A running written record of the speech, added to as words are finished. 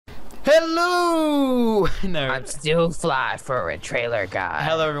Hello! No. I'm still fly for a trailer guy.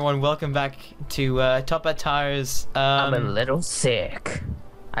 Hello everyone, welcome back to Top Hat Tires. I'm a little sick.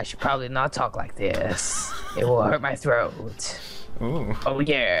 I should probably not talk like this. It will hurt my throat. Ooh. Oh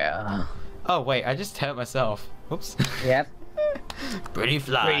yeah. Oh wait, I just hurt myself. Whoops. Yep. Pretty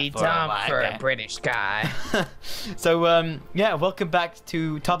fly. Pretty dumb for a British guy. So yeah, welcome back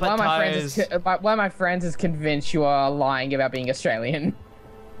to Top Hat Tires. One of my friends is convinced you are lying about being Australian.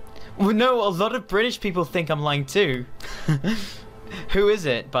 Well, no, a lot of British people think I'm lying too. Who is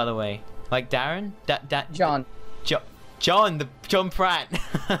it, by the way? Like Darren? John. John Pratt.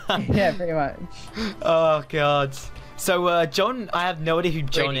 Yeah, pretty much. Oh god. So John, I have no idea who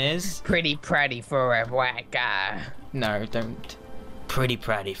John is. Pretty pratty for a white guy. No, don't. Pretty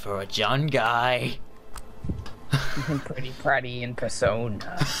pratty for a John guy. Pretty pratty in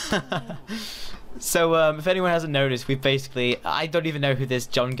persona. So, if anyone hasn't noticed, I don't even know who this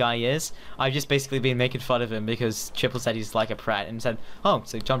John guy is. I've just basically been making fun of him because Triple said he's like a Pratt and said, oh,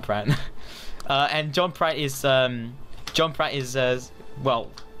 so John Pratt. And John Pratt is,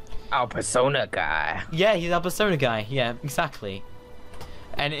 well... Our persona guy. Yeah, he's our persona guy. Yeah, exactly.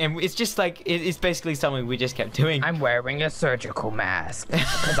 And it's just like, it's basically something we just kept doing. I'm wearing a surgical mask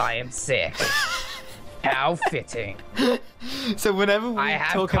because I am sick. How fitting. So whenever we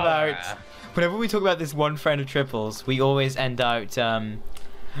talk about this one friend of Triple's, we always end out calling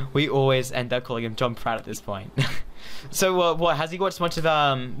him John Pratt at this point. So what, has he watched much of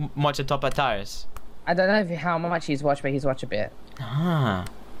Top Hat Tires? I don't know how much he's watched, but he's watched a bit. Ah.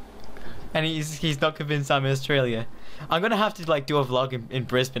 And he's not convinced I'm in Australia. I'm gonna have to like do a vlog in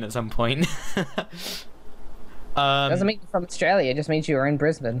Brisbane at some point. Doesn't mean you're from Australia, it just means you're in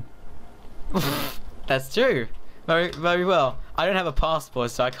Brisbane. That's true. Very, very well. I don't have a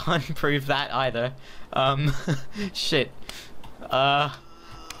passport, so I can't prove that either. Shit.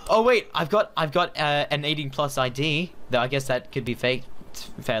 Oh wait, I've got an 18+ ID. Though I guess that could be faked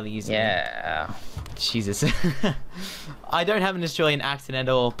fairly easily. Yeah. Jesus. I don't have an Australian accent at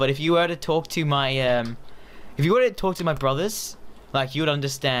all. But if you were to talk to my brothers, like you would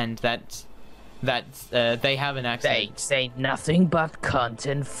understand that they have an accent. They say nothing but cunt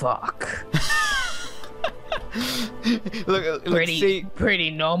and fuck. look, pretty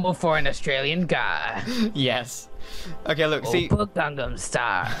normal for an Australian guy. Yes. Okay, look, see. Opa Gangnam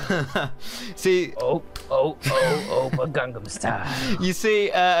Style. See. Opa Gangnam Style. You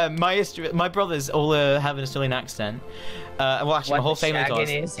see, my brothers all have an Australian accent. Well, actually, my whole family does.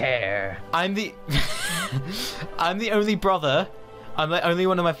 In his hair. I'm the only brother. I'm the only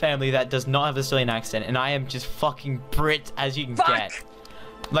one in my family that does not have an Australian accent, and I am just fucking Brit as you can get.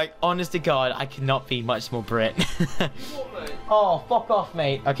 Like, honest to God, I cannot be much more Brit. Oh, fuck off,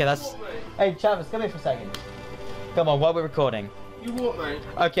 mate. Okay, that's... Hey, Travis, come here for a second. Come on, while we're recording. You what, mate?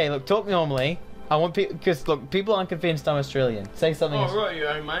 Okay, look, talk normally. I want people... Because, look, people aren't convinced I'm Australian. Say something... Oh, right, you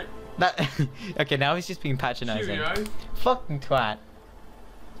know, mate. That... Okay, now he's just being patronising. Cheerio. Fucking twat.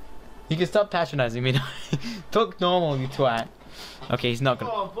 You can stop patronising me now. Talk normal, you twat. Okay, he's not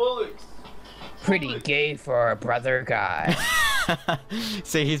gonna... Oh, bollocks. Pretty gay for a brother guy.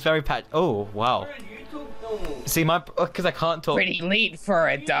 See, he's very Oh, wow. See, because I can't talk. Pretty late for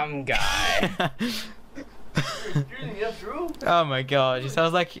a dumb guy. Oh my god, he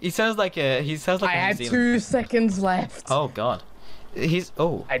sounds like I had 2 seconds left. Oh god.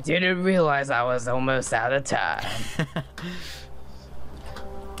 I didn't realize I was almost out of time.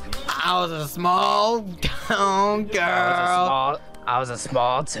 I was a small town girl. I was a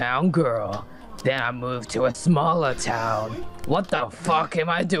small town girl. Then I moved to a smaller town. What the fuck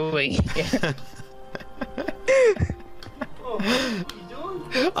am I doing here?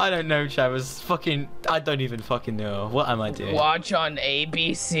 I don't know, Travis. I don't even fucking know. What am I doing? Watch on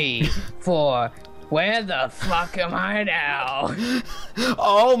ABC for Where the Fuck Am I Now?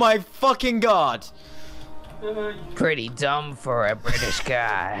 Oh my fucking god. Pretty dumb for a British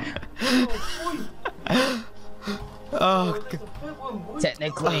guy. Oh,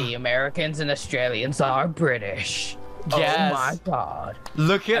 technically, Americans and Australians are British. Yes. Oh my god.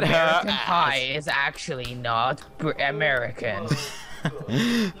 Look at American her. Pie is actually not American.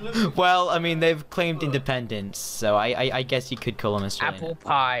 Well, I mean, they've claimed independence, so I guess you could call them Australian. Apple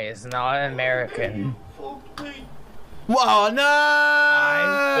pie is not American. Whoa, no!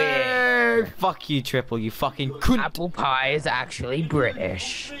 I win. Fuck you, Triple, you fucking cunt. Apple pie is actually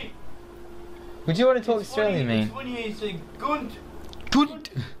British. Would you want to talk Australian, mate? Cunt.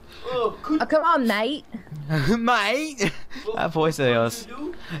 Oh, come on, mate. Mate. That voice of yours.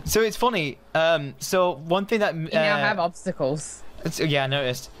 So it's funny. So one thing that You now have obstacles. Yeah, I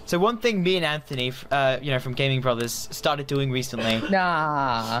noticed. So one thing me and Anthony, you know, from Gaming Brothers, started doing recently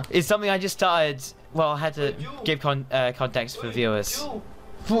Nah. is something I just started. Well, I had to give context for viewers.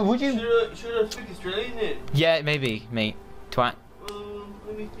 Would you? Should I speak Australian then? Yeah, maybe, mate. Twat.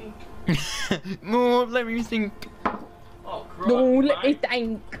 Let me think. More, let me think. Oh, crap, No, let me mate.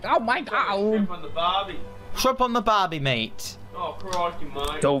 think. Oh my god. Shrimp on the barbie. Shrimp on the Barbie, mate. Oh, crikey,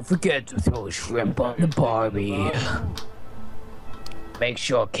 mate. Don't forget to throw shrimp on the Barbie. Make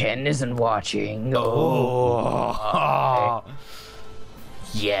sure Ken isn't watching. Oh.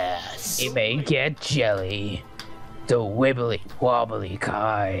 Yes. It may get jelly. The wibbly wobbly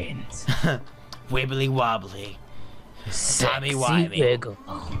kind. Wibbly wobbly. Sexy wimey. wiggle.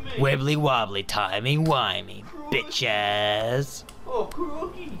 Wibbly wobbly, timey wimey, bitches. Oh,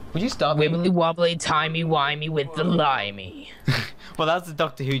 crikey. Would you stop? Wibbly wobbly timey wimey with the limey. Well, that's a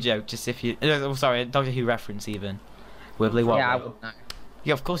Doctor Who joke. Just if you, sorry, a Doctor Who reference even. Wibbly wobbly. Yeah, I would know.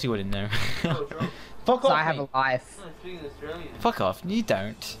 Yeah, of course you wouldn't know. Oh, drunk. Fuck 'Cause off. I have mate. a life. I'm speaking Australian. Fuck off. You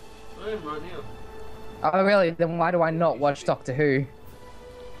don't. I am right now. Oh really? Then why do I not watch Doctor Who?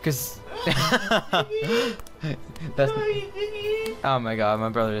 Because. That's. Oh my god, my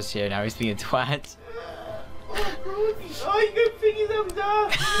brother is here now. He's being a twat. Oh, crikey. Oh, you got fingers up his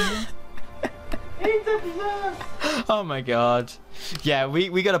ass. Hands up his ass. Oh my god. Yeah,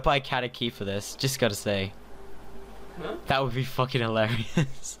 we gotta buy Cat a key for this. Just gotta say. Huh? That would be fucking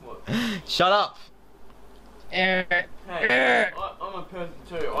hilarious. What? Shut up. Hey, I'm a person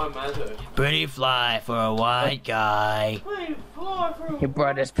too. I'm Matho. Pretty fly for a white guy. Hey, fly for a Your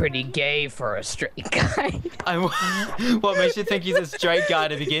brother's pretty gay for a straight guy. What makes you think he's a straight guy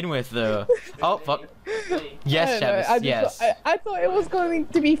to begin with, though? Oh, fuck. Yes, Travis, yes. I thought it was going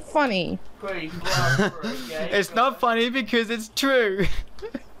to be funny. Pretty fly for a gay It's not funny because it's true.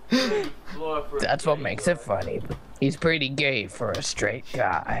 Pretty fly for a That's what gay makes guy. it funny. He's pretty gay for a straight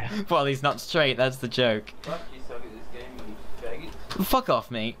guy. Well, he's not straight, that's the joke. Fuck you, suck at this game, you faggot. Fuck off,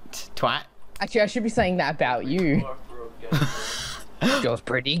 mate. Twat. Actually, I should be saying that about you. Fly for a gay guy. Joe's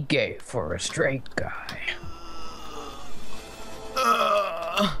pretty gay for a straight guy.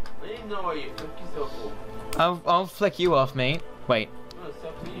 I didn't know why you fucked yourself off. I'll flick you off, mate. Wait. No,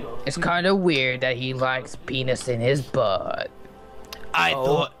 suck me off. It's kind of weird that he likes penis in his butt. I Oh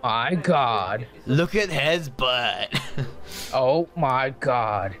thought, my god. look at his butt. Oh my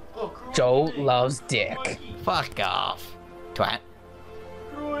god. Oh, crikey. Joe loves dick. Crikey. Fuck off. Twat.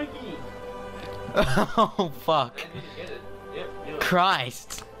 Crikey. Oh, fuck. I didn't get it. Yep, yep.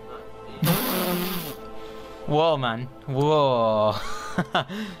 Christ. No, Whoa, man. Whoa.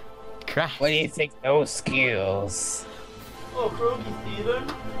 Christ. What do you think those skills? Oh, crikey, Steven.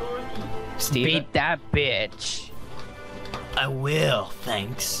 Crikey. Steven? Beat that bitch. I will,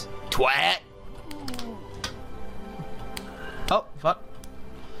 thanks. Twat. Oh, fuck.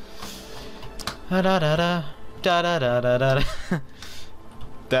 Da da da da da da da da da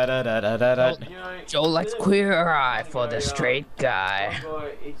da da da da da da. You know, Joe likes queer eye for the straight guy. One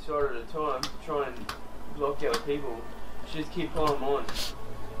guy each side at a time to try and block out people. Just keep pulling them on.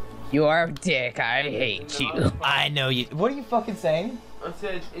 You are a dick. I hate you. I know you. What are you fucking saying? I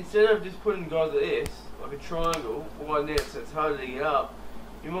said, instead of just putting guys like this, like a triangle, right there so it's harder to get up,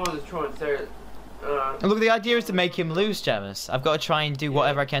 you might as well try and stay at, Look, the idea is to make him lose, Travis. I've got to try and do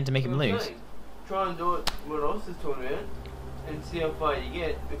whatever I can to make him lose. Try and do it what I was talking about, and see how far you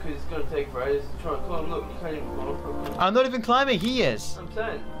get, because it's going to take for ages to try and climb. Look, you can't even climb for a I'm not even climbing. He is. I'm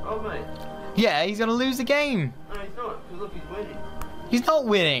saying, oh mate, Yeah, he's gonna lose the game. no he's not, because look, he's winning. He's not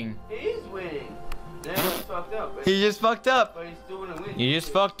winning. He is winning. Now he's fucked up, but, He just fucked up. but he's still going to win. You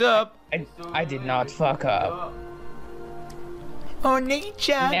just fucked up. I did not fuck up. Oh,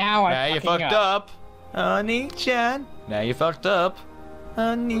 Nichan. Now I'm Now you fucking fucked up. Oh, Nichan. Now you fucked up.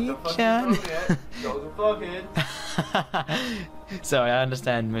 Oh, Nichan. Sorry, I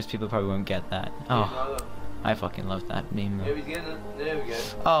understand most people probably won't get that. Oh, I fucking love that meme. Yeah, Though. he's getting it. There we go.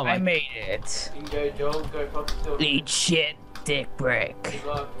 Oh I my. made it. You can go, Joel. Go fuck yourself. Eat shit, dick brick. Good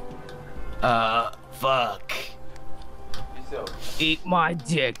luck. Fuck. Yourself. Eat my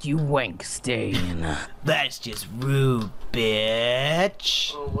dick, you wank stain. That's just rude,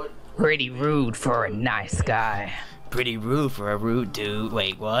 bitch. Oh, what? Pretty rude for a nice guy. Pretty rude for a rude dude.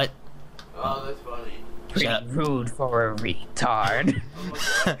 Wait, what? Oh, that's funny. Pretty Shut up. rude for a retard. Oh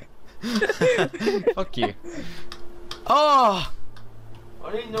my god. Fuck you. Oh!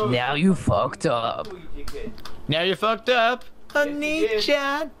 I didn't know. Now you fucked up. Oh, you dickhead. Now you fucked up. Yes, you did.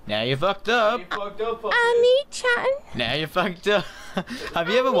 Nichan. Now you fucked up. You fucked up. I need chatting. Now you fucked up. Have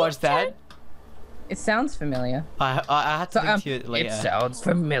you ever watched that? It sounds familiar. I had to So, link to it later. It sounds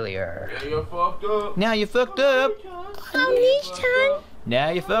familiar. Yeah, you're fucked up. Now you fucked up. Oni-chan. Now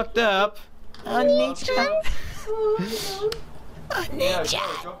you fucked up. Oni-chan. Yeah,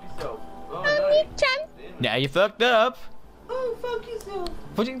 drop yourself. Oh, no. Oni-chan. Now you fucked up. Oh, fuck yourself.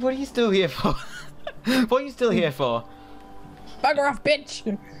 What are you still here for? What are you still here for? Bugger off, bitch.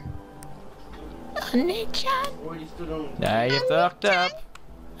 Oni-chan. What are you still doing? Now you fucked up.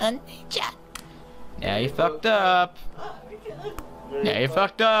 Oni-chan. Now you fucked up. Now you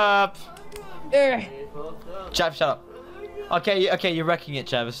fucked up. Ugh. Chav, shut up. Okay, you're wrecking it,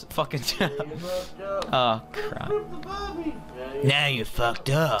 Travis. Fucking. Oh crap. Now you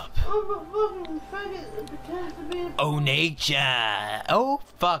fucked up. Oh nature. Oh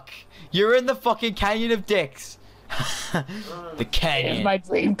fuck. You're in the fucking canyon of dicks. The It's canyon. my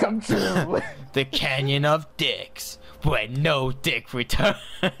dream come true. The canyon of dicks. Where no dick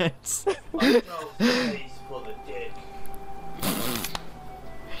returns.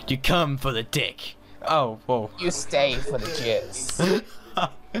 You come for the dick. Oh, whoa. You stay for the jizz.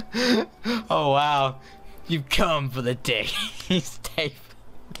 Oh wow. You come for the dick. You stay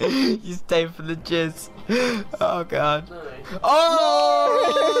for the jizz. Oh god. Oh!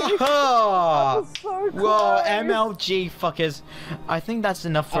 Whoa, MLG fuckers. I think that's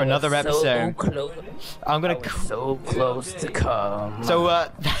enough for another episode. I'm gonna So close to come. So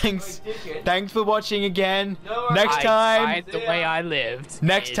thanks for watching again. Next I time. died the way I lived.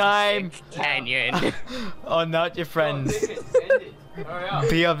 Next in time. Dick Canyon. Oh, not your friends. Hurry up.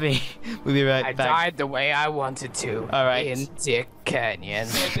 BRB. We'll be right I back. died the way I wanted to. All right. In Dick Canyon.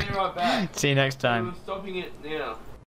 Yeah, be right back. See you next time. We're stopping it now.